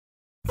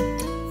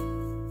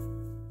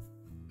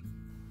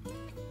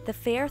The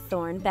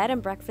Fairthorne Bed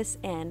and Breakfast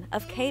Inn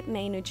of Cape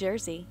May, New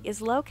Jersey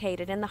is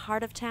located in the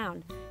heart of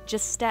town,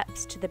 just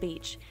steps to the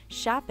beach,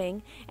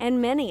 shopping,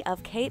 and many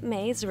of Cape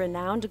May's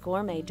renowned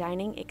gourmet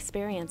dining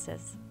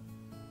experiences.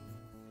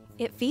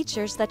 It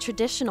features the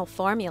traditional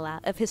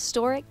formula of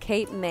historic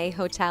Cape May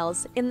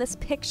hotels in this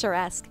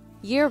picturesque,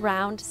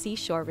 year-round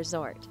seashore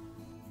resort.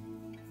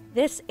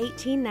 This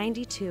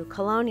 1892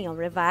 colonial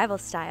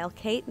revival-style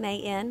Cape May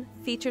Inn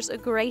features a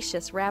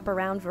gracious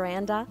wraparound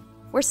veranda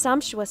where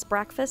sumptuous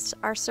breakfasts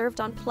are served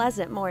on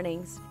pleasant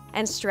mornings,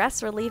 and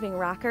stress-relieving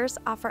rockers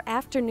offer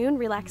afternoon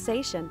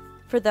relaxation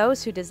for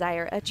those who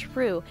desire a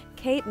true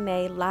Cape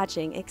May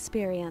lodging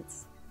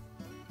experience.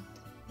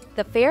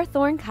 The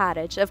Fairthorne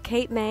Cottage of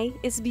Cape May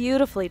is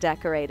beautifully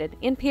decorated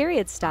in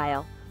period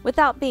style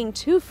without being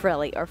too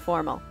frilly or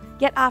formal,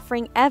 yet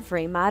offering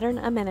every modern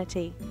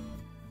amenity.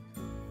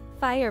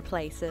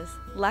 Fireplaces,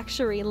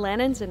 luxury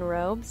linens and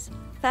robes,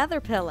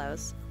 feather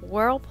pillows,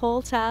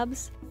 whirlpool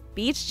tubs,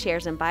 beach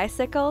chairs and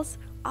bicycles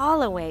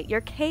all await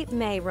your Cape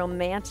May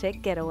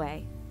romantic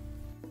getaway.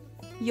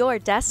 Your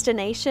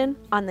destination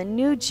on the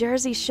New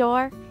Jersey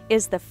shore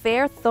is the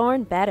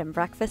Fairthorne Bed and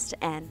Breakfast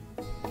Inn.